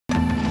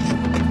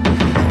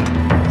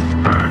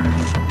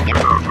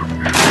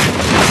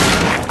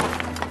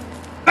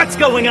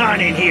going on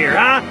in here,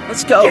 huh?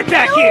 Let's go. Get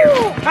back here!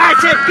 I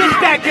said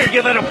get back here,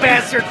 you little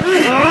bastard!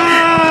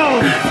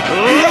 Oh!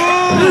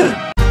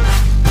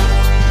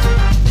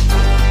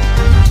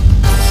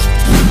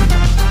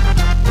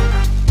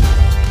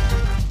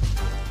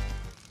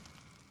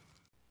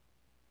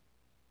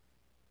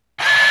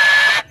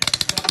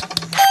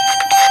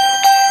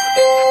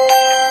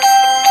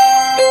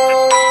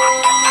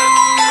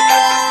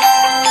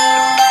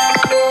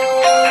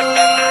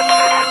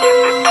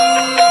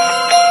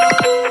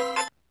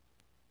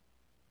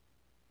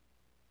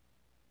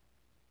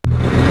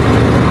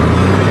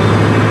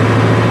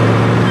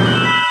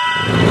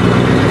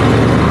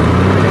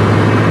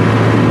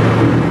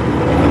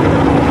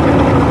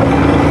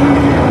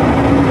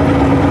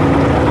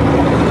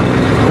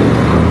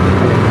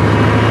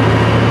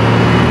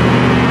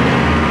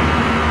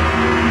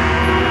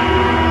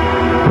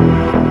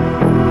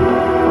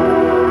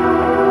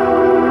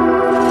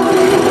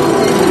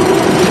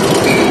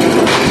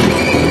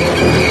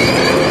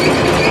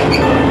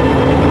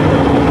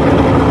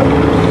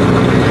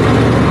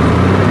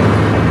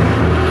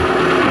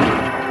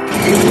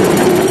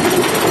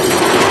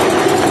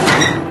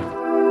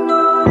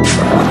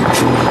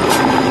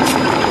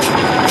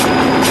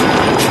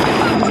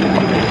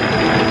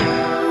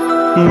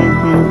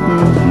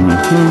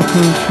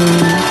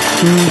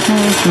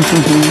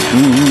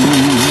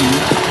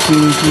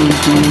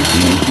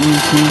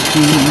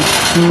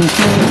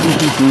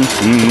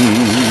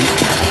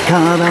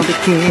 Caught all the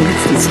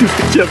kids, the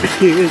stupid chubby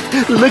kids.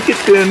 Look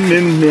at them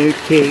in their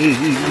cage.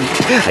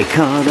 I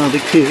caught all the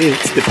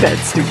kids, the fat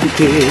stupid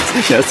kids.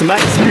 Now some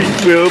ice cream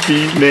will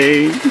be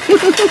made.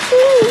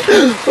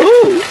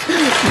 Oh,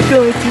 we're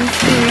going to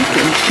squeak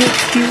and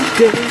kids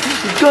today.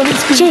 We're gonna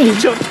squeak Jay, and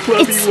jump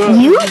while it's we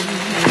run. you?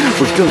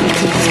 We're going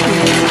to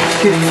squeak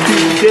kids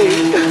today.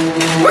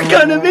 We're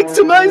gonna make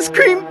some ice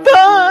cream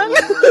fun.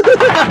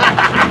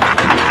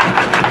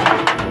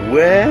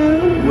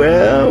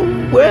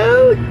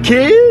 Well,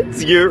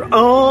 kids, you're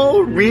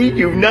all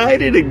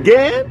reunited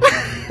again?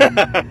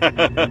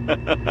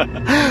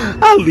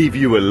 I'll leave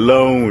you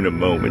alone a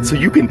moment so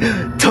you can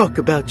talk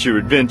about your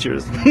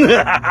adventures.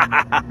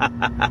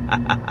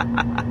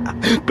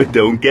 But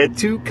don't get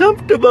too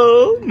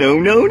comfortable. No.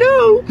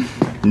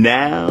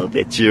 Now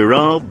that you're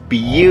all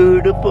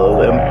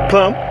beautiful and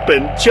plump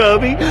and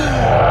chubby,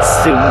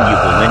 soon you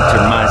will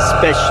enter my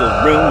special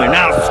room and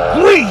I'll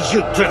squeeze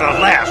you to the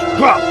last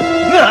drop.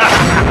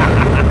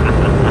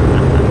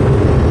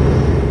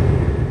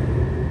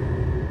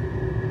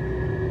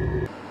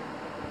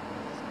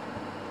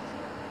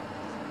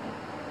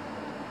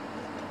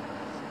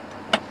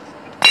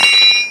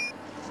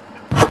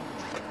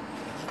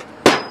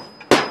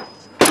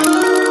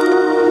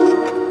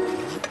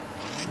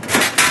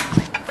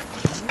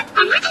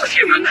 A little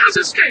human has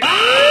escaped.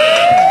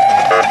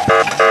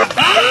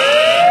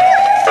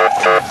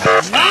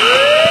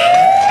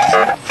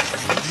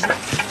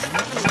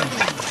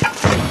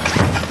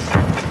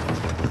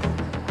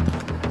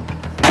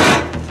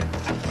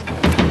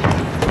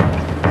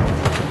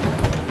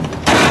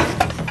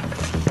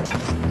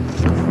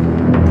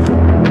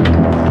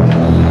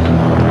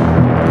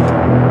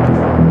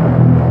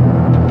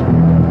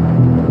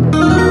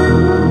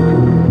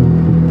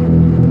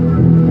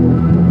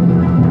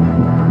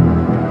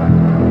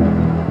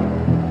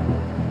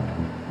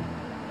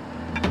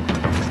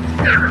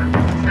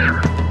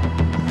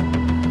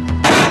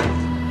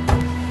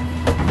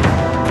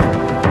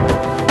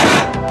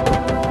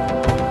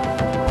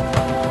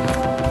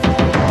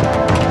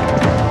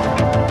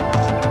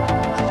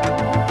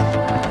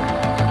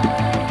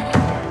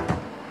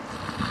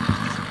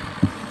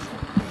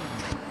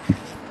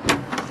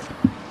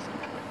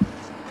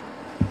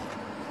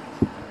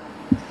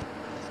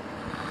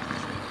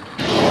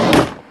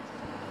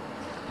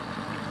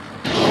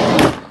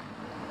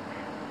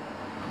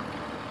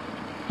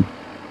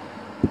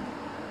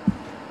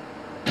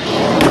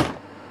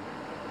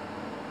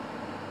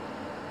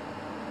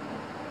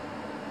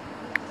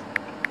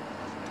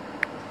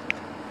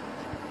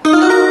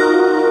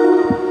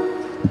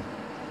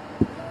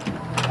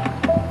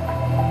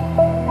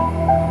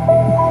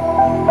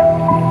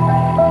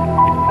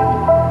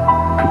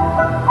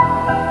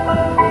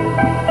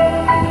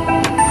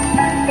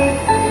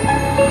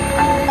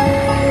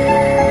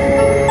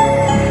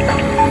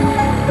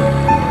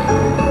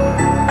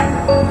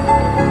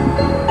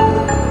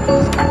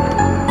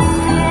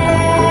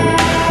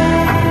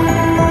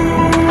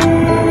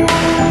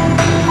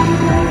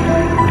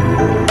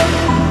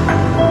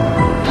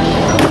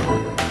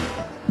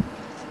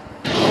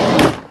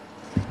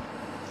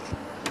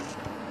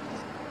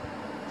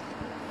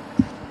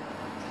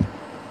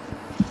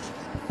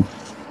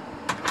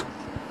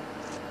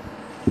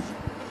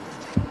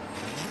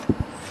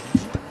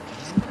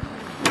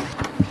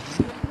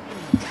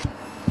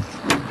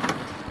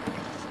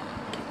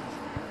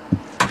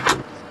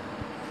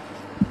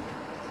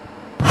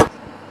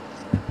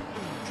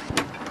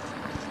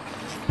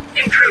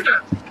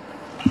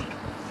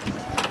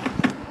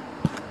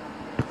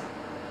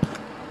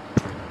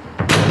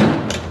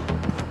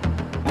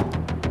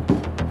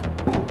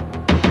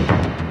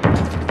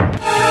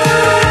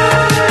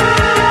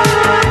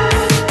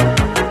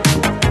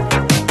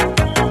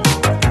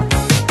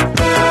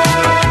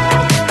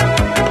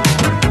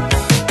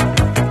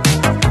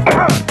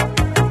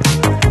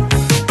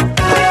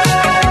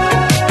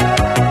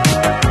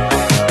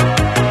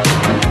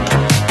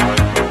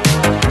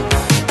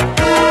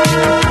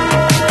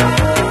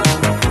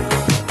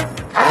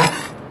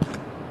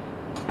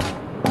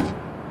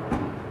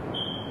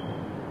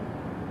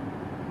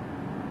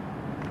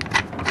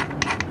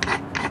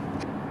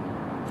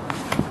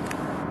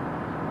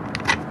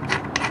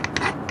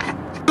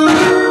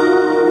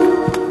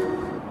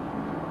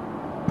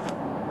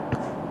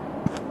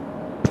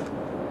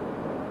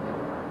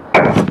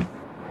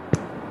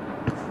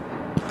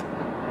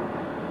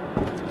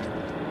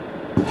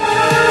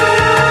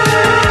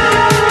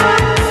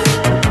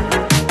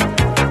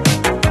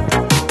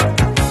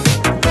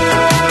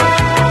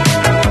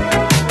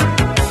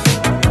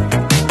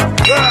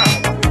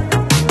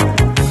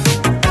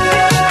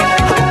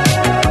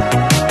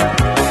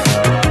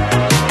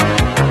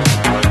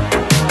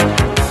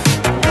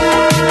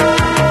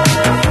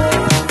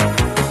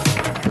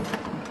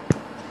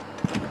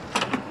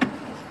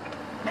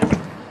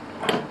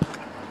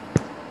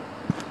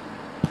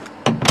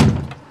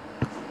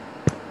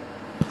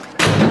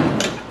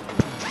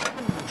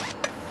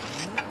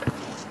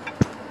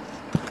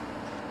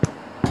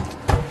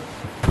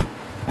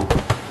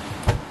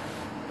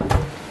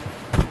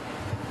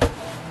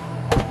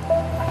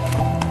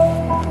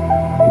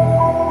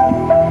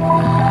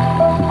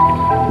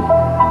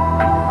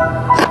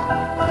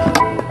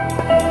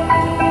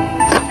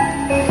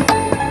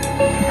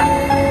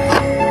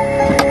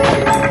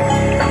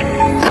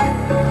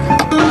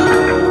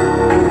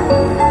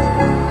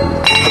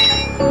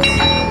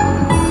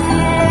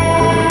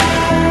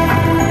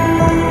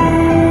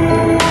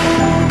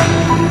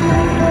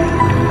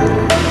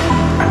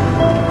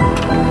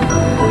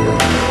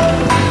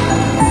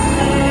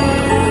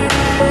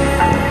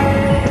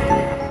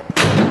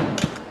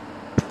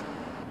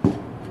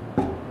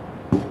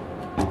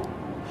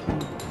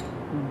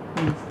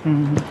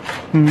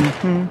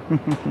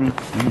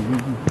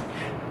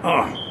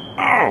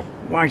 Oh,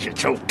 why is it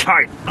so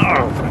tight? Oh,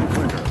 I'm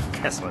going to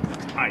Tesla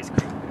ice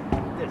cream.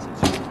 This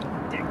is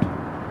ridiculous.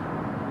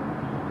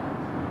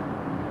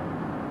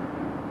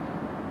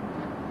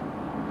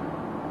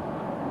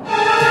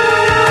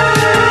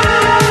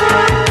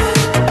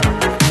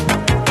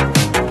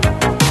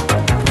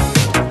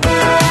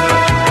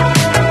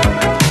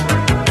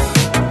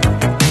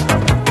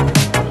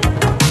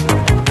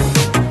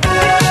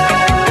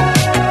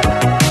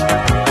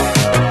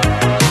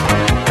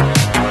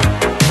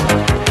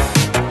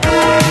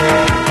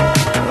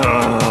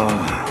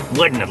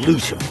 What an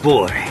elusive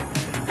boy.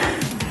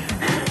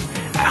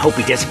 I hope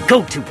he doesn't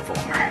go too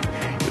far.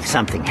 If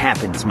something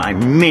happens, my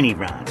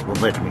mini-rods will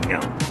let me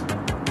know.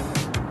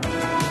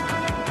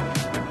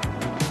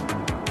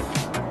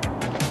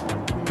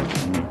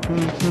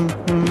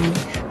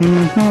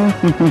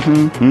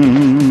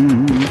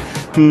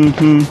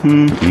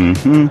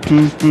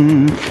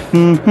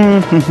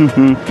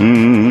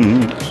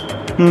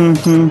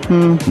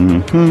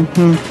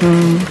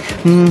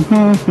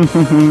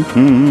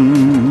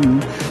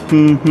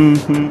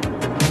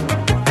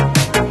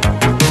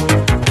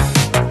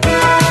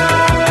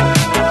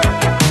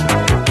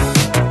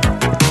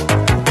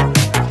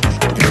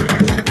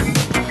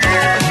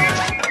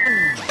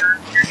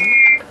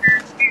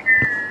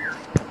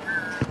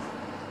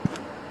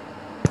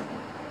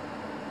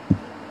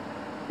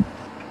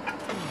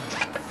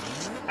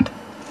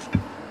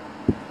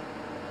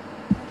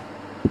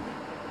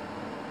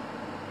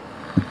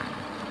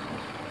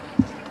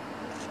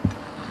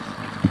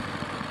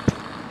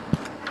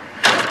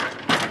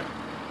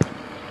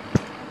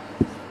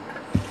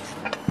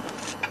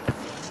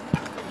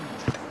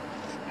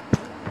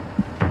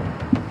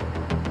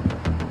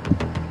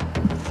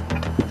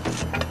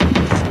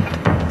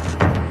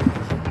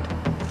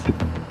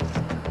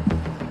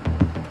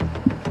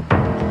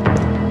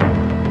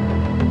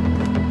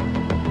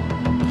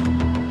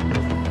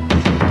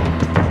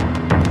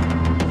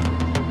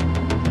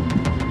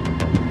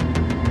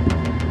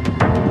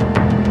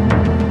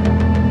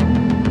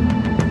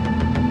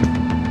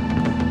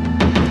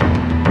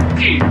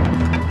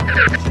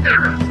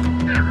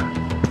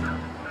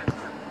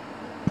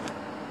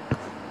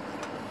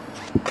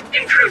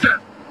 Intruder!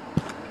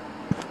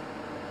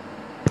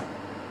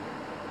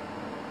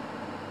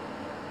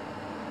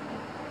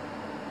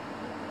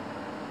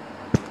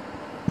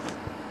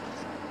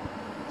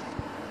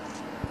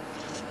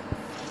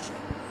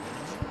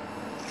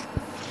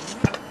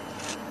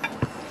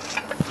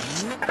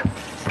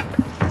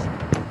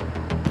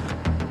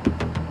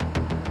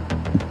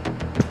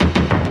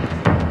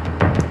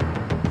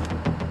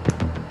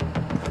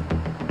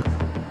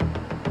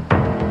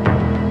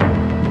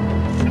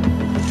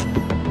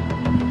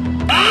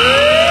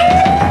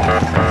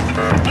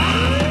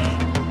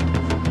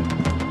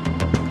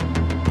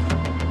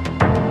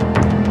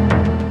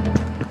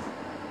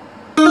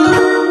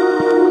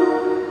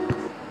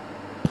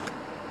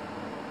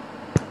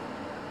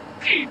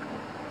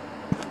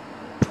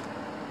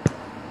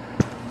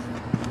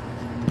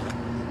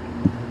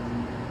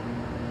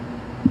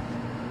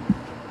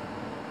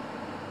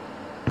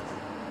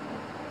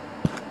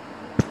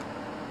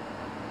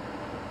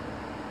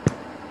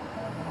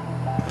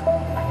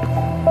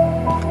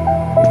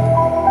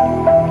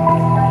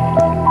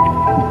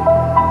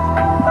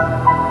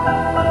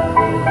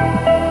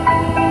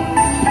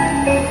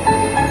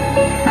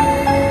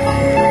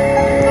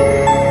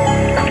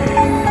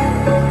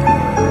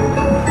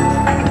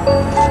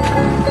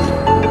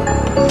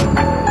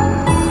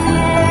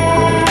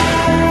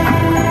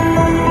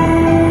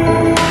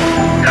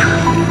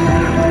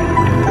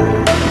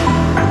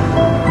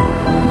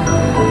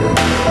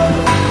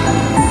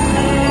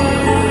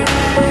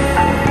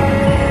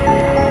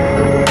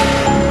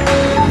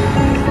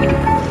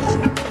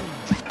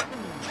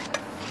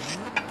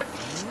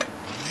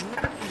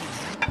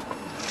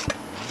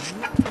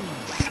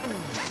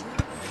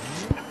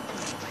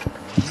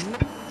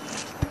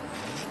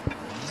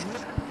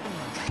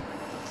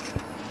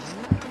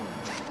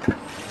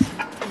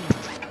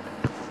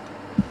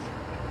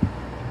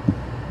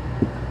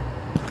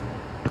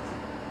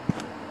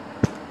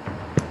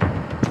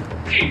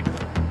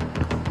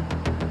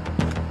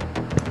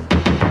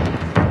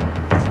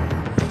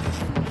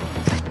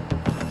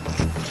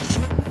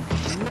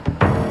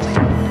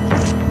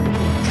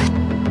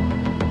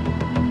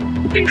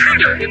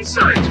 Intruder in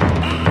sight!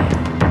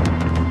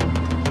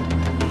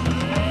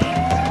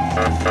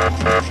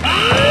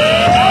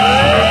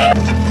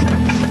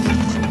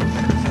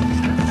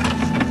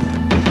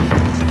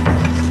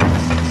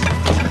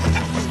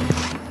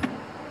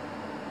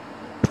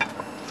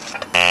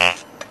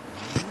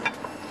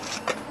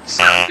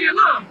 Sound the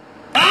alarm!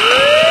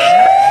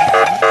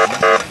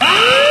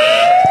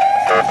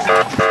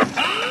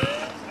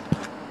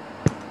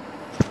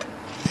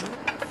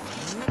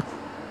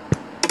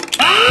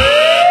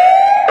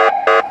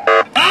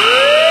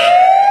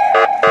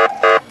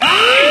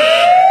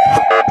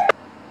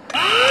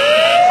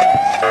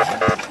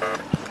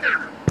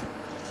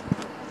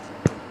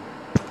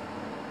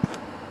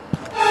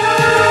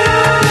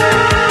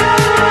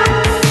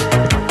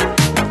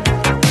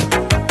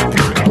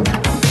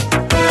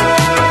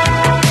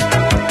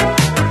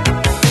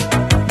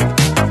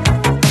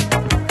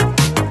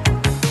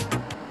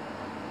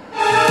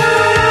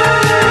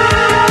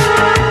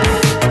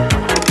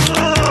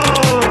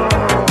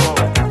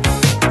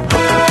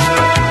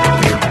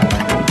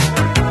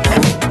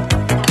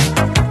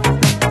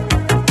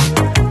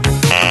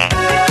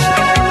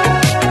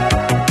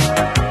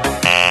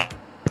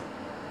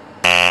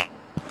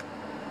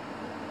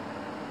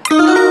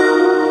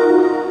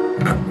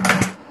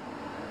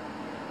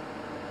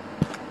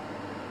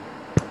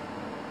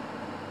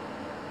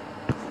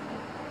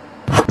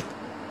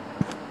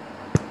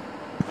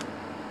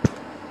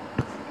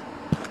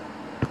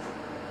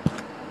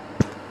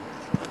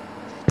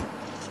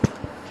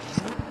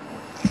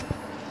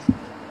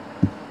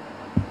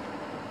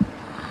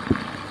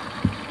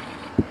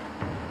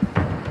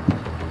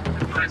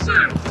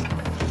 zone.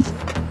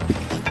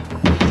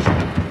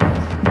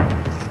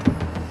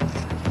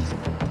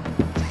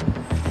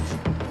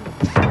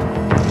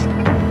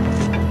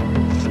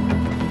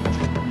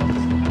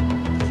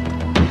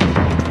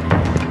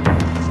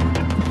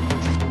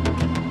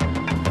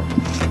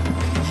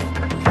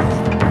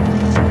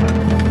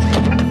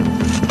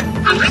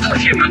 A little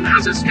human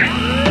has escaped.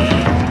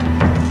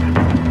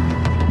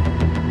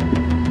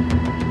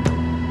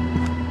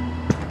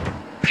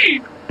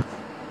 Keep.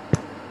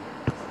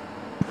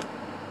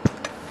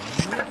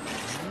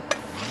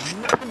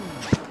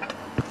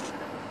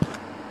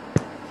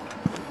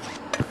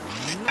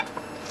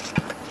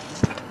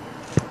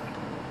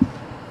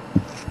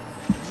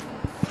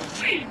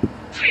 Flee.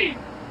 Flee.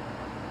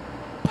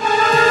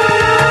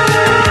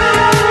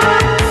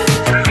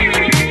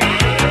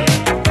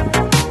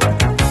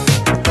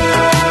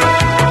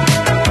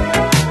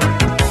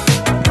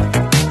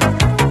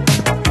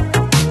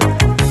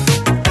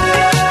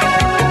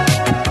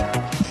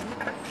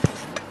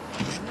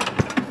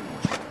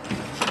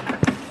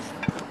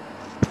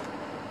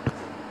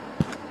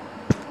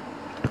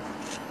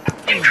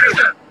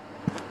 Intruder!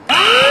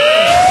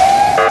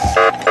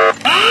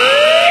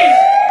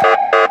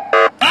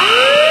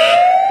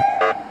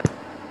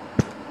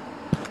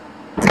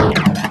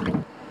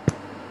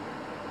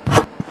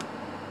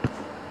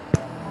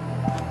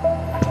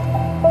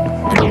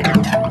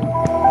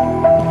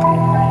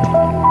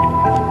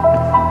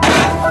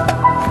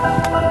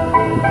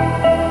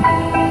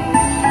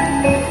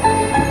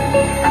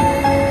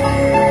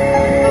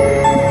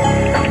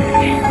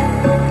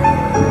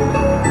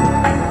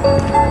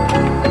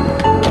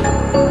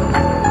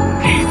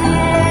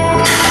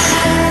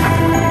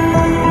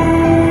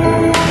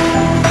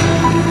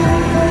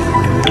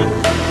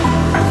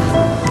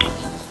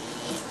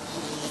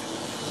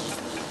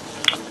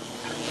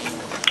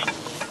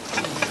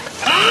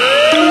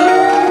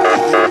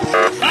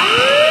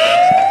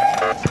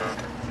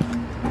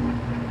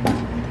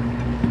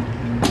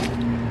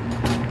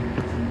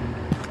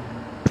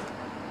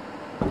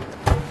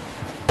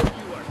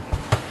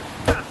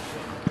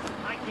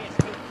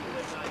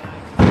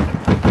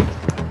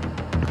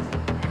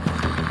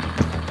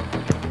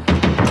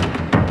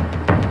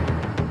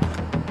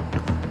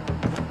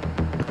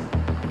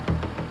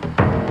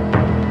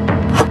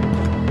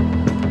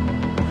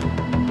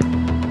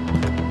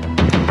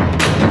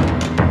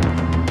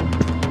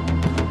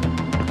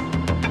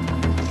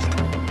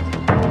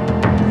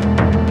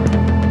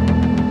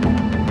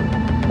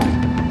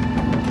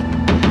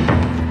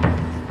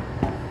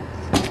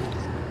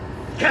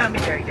 Come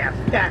here, you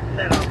fat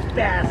little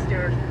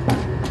bastard!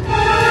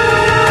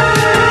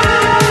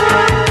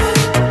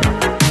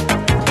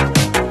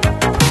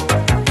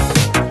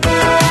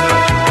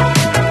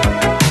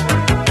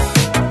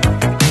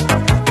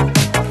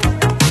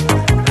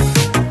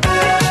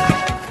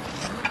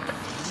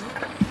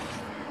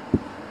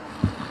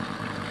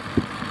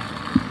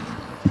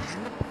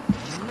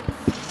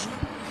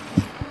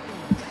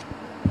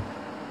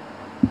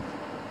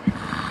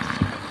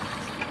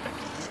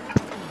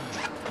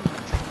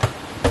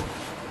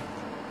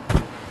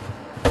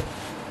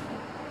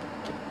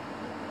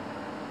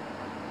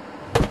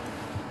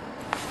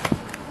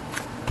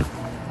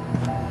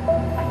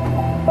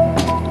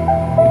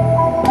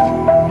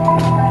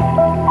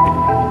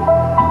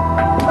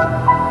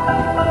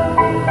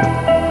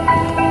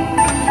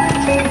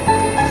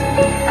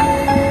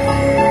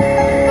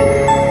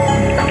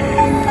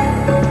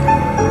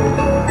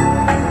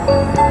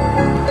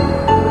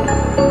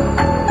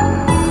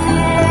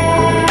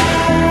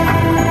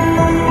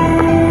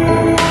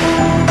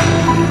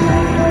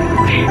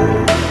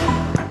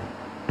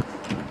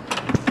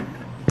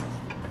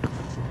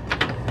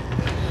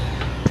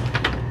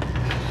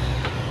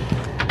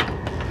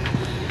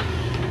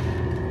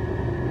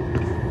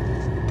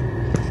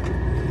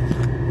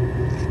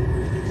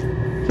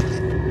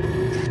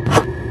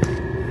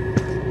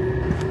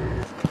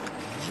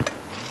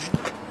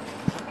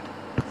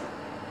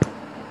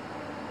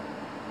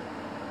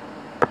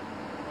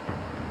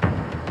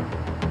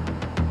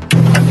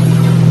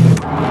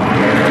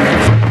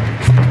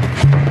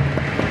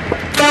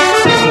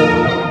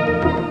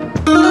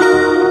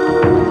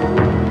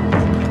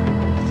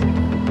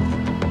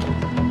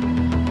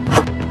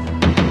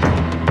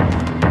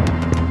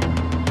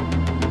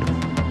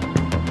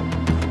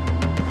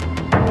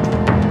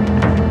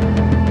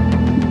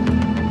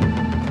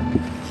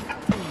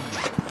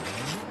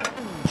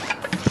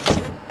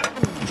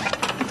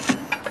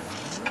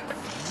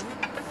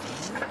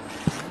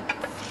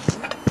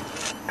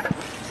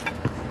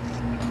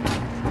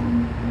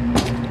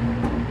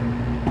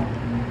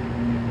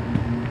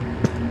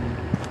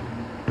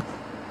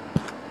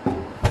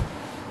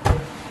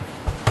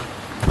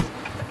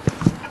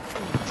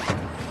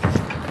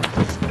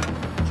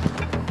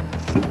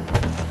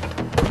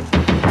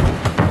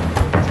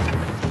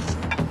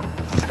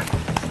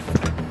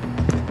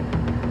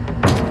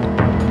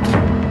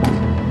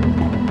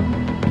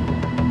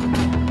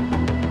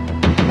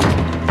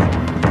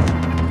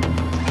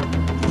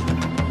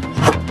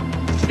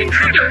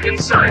 Intruder in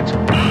sight.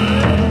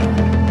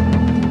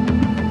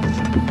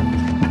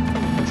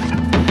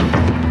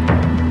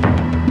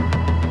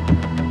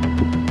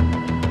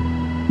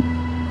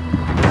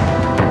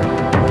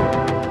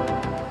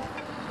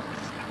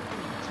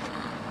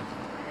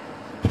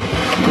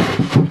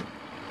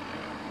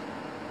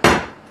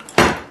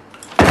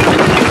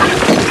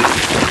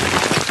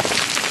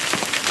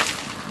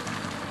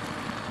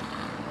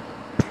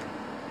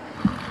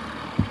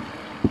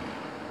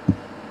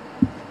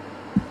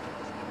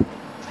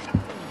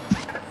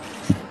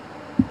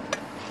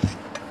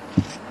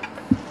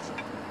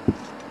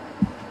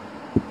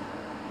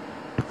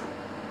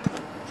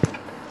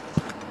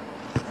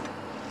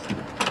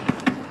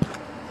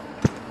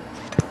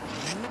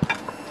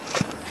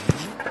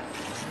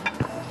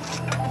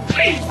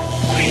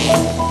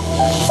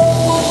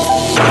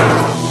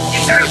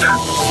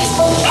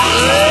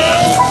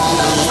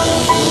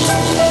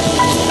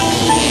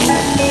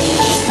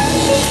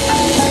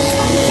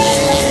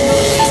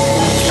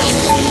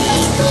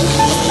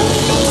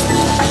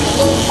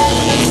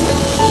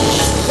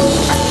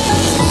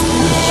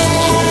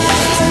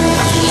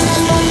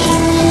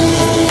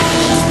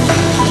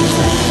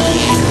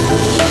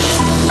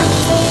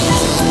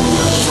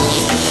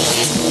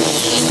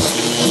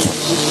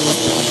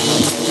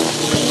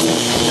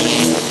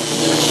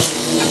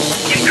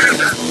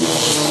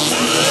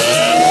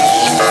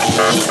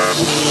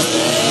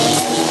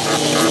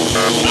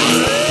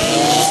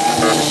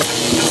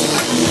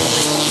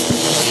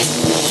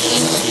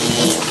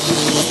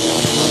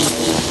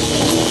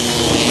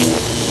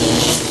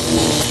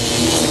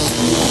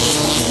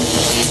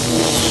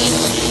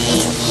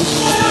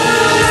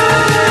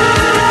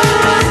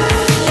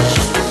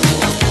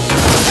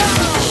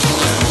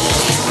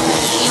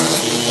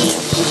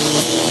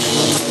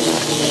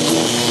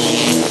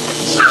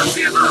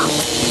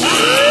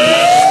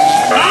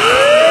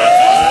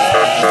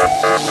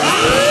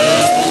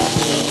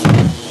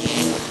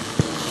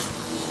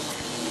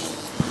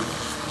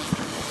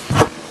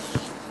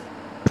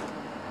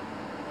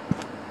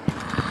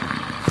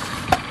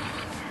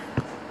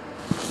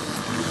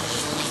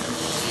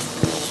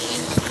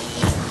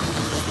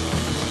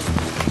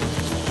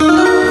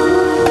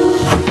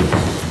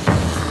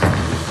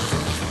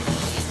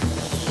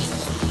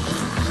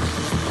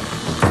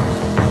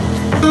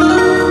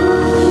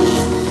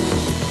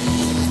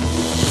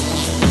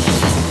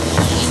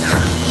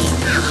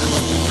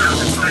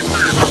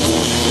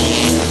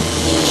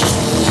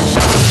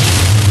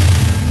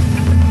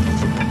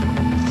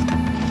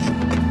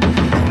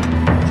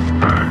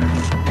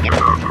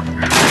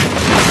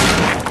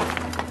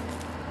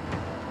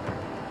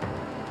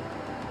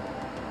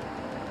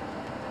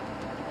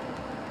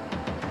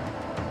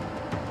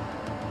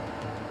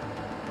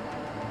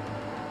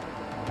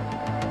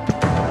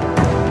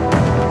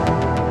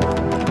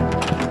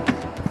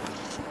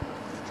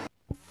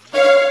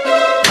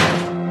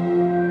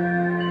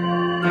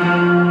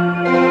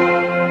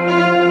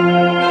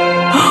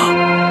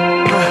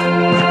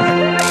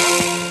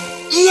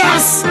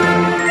 Yes!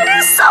 It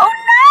is so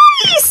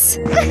nice!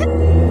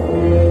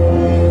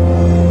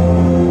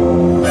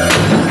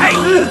 Hey,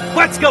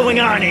 what's going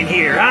on in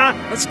here, huh?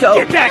 Let's go.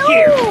 Get back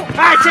here!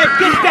 I said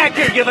get back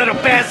here, you little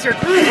bastard!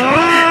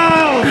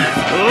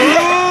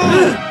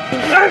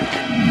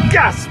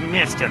 Just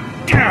missed him.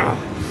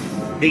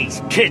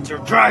 These kids are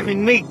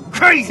driving me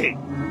crazy!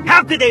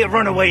 How could they have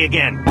run away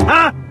again,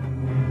 huh?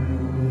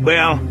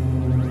 Well,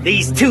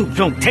 these tubes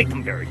won't take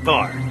them very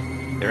far.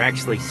 They're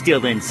actually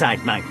still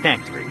inside my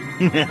factory.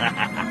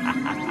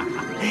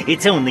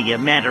 It's only a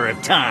matter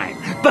of time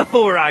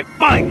before I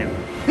find them.